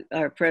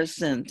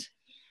president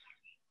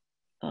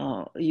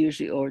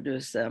usually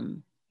orders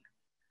them.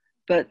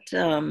 But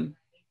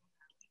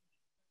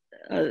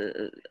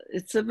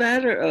it's a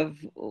matter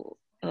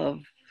of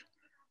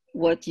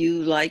what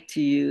you like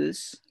to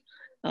use.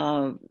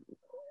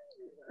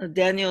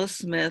 Daniel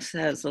Smith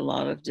has a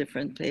lot of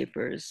different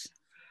papers.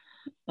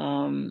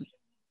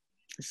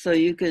 So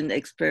you can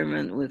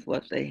experiment with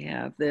what they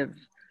have. They're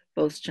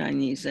both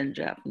Chinese and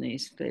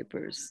Japanese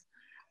papers.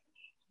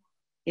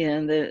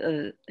 And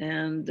there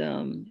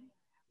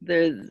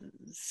are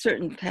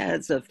certain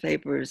pads of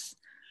papers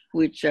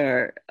which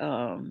are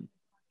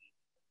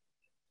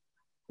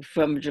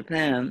from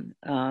Japan,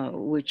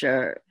 which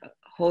are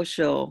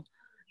Hosho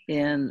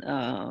and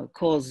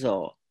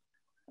Kozo,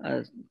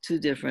 two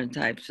different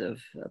types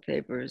of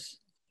papers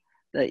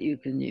that you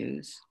can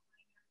use.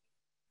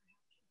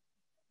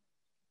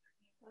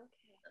 Okay.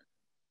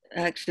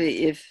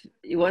 Actually, if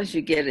once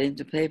you get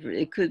into paper,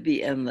 it could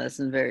be endless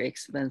and very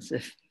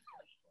expensive.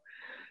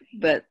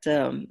 But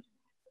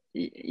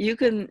you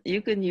can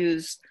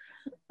use,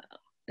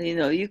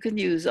 you can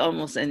use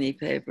almost any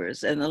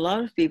papers, and a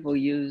lot of people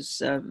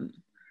use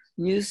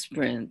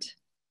newsprint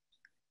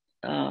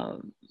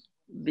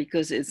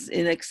because it's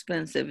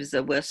inexpensive. It's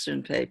a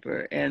Western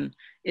paper, and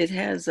it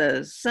has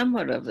a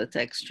somewhat of the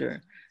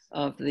texture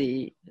of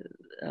the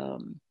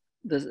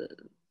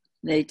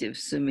native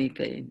sumi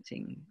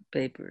painting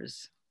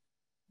papers.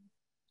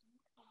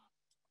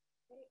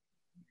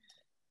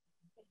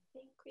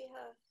 we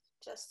have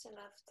just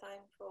enough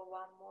time for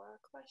one more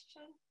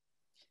question.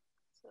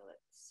 So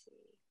let's see.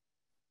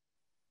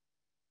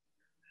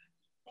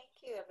 Thank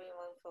you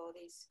everyone for all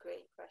these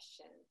great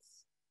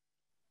questions.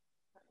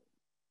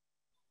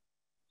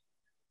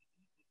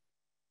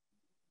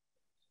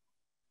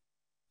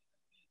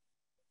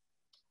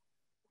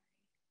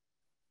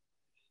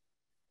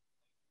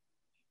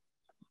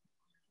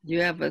 Do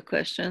you have a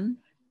question?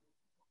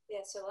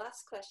 Yeah, so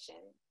last question.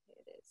 Here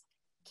it is.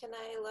 Can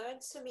I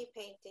learn sumi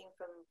painting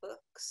from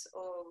books,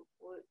 or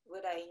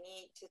would I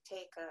need to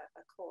take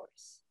a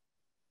course?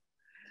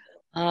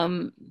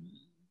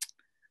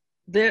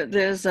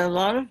 There's a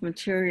lot of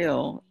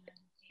material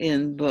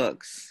in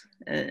books,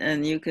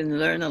 and you can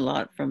learn a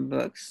lot from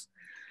books.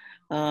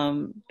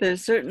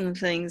 There's certain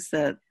things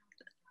that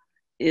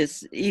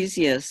is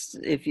easiest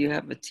if you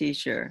have a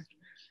teacher.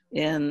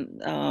 And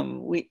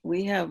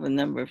we have a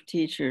number of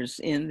teachers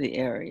in the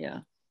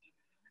area,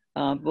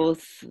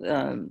 both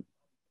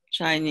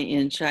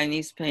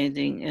Chinese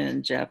painting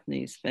and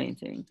Japanese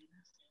painting.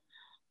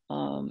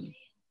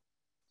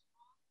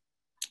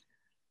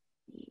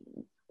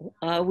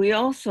 We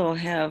also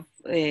have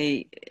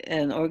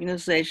an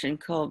organization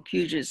called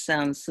Puget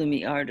Sound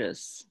Sumi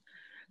Artists,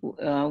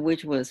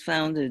 which was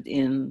founded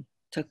in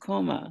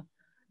Tacoma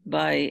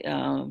by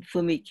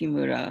Fumi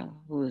Kimura,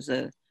 who is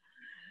a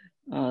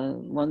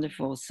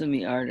wonderful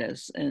sumi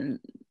artist, and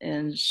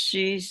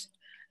she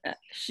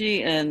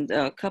and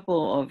a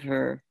couple of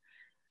her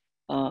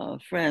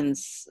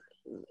friends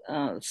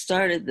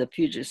started the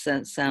Puget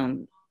Sound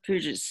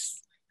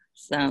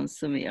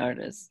Sumi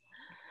Artists,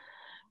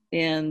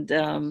 and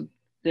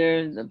there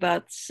are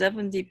about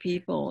 70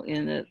 people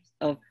in it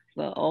of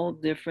all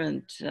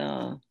different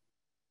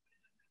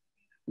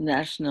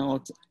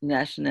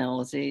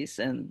nationalities,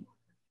 and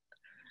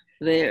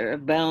they're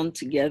bound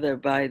together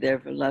by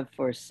their love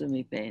for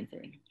sumi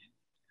painting.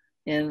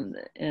 And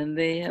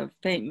they have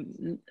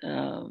paint.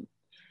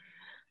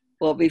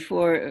 Well,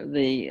 before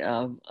the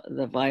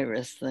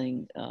virus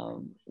thing,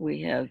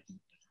 we had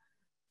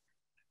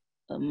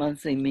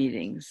monthly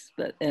meetings,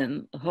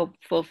 and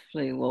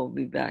hopefully we'll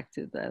be back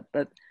to that.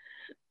 But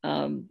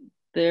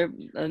there are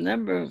a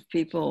number of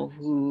people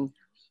who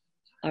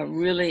are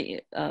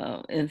really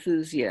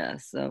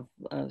enthusiasts of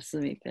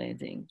sumi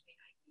painting,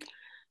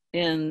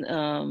 and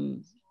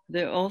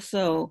there are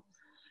also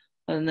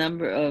a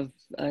number of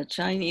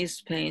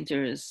Chinese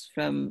painters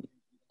from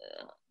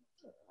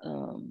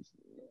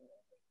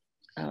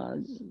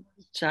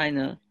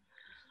China,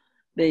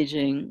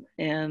 Beijing,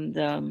 and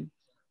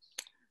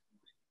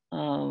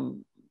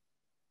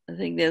I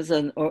think there's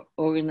an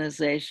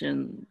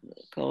organization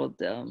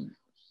called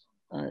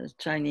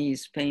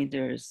Chinese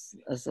Painters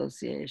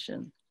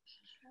Association.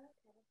 Okay.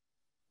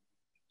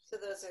 So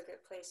those are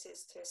good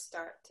places to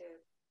start to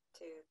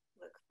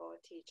look for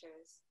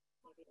teachers,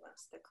 maybe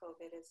once the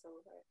COVID is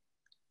over.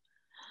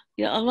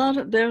 Yeah,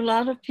 there are a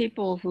lot of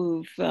people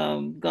who've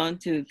gone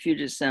to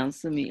Puget Sound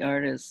Sumi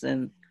Artists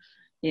and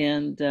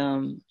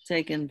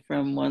taken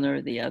from one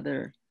or the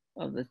other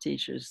of the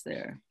teachers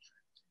there.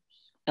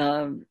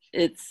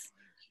 It's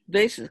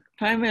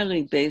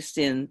primarily based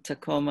in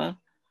Tacoma,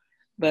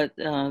 but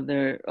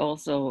there are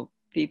also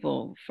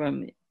people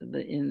from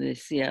in the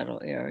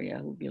Seattle area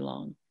who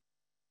belong.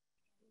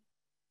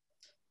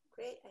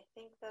 Great, I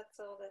think that's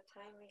all the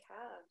time we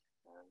have.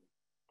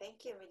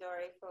 Thank you,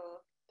 Midori,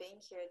 for being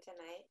here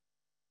tonight.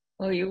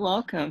 Oh, you're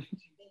welcome.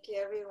 Thank you,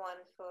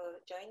 everyone, for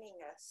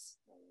joining us.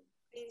 And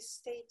please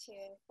stay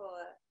tuned for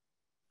a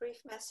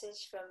brief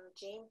message from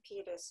Jean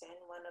Peterson,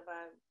 one of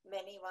our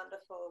many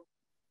wonderful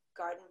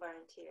garden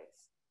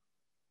volunteers.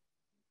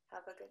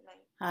 Have a good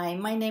night. Hi,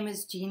 my name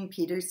is Jean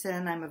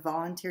Peterson. I'm a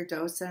volunteer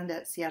docent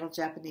at Seattle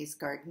Japanese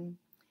Garden.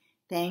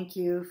 Thank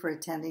you for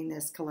attending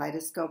this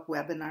Kaleidoscope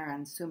webinar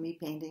on sumi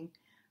painting.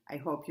 I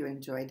hope you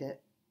enjoyed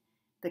it.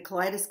 The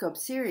Kaleidoscope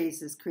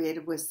Series is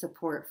created with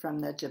support from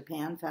the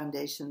Japan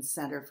Foundation's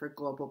Center for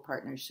Global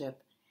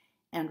Partnership,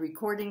 and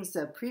recordings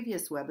of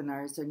previous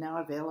webinars are now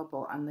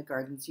available on the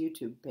Garden's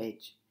YouTube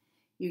page.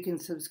 You can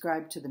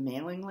subscribe to the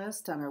mailing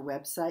list on our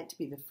website to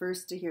be the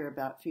first to hear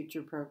about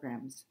future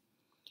programs.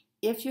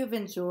 If you've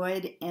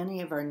enjoyed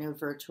any of our new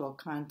virtual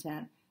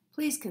content,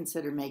 please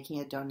consider making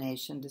a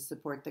donation to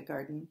support the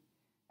garden.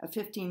 A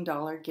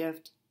 $15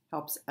 gift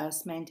helps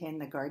us maintain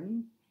the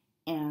garden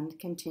and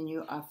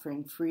continue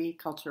offering free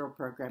cultural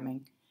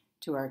programming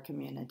to our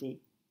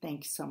community.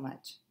 Thanks so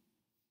much.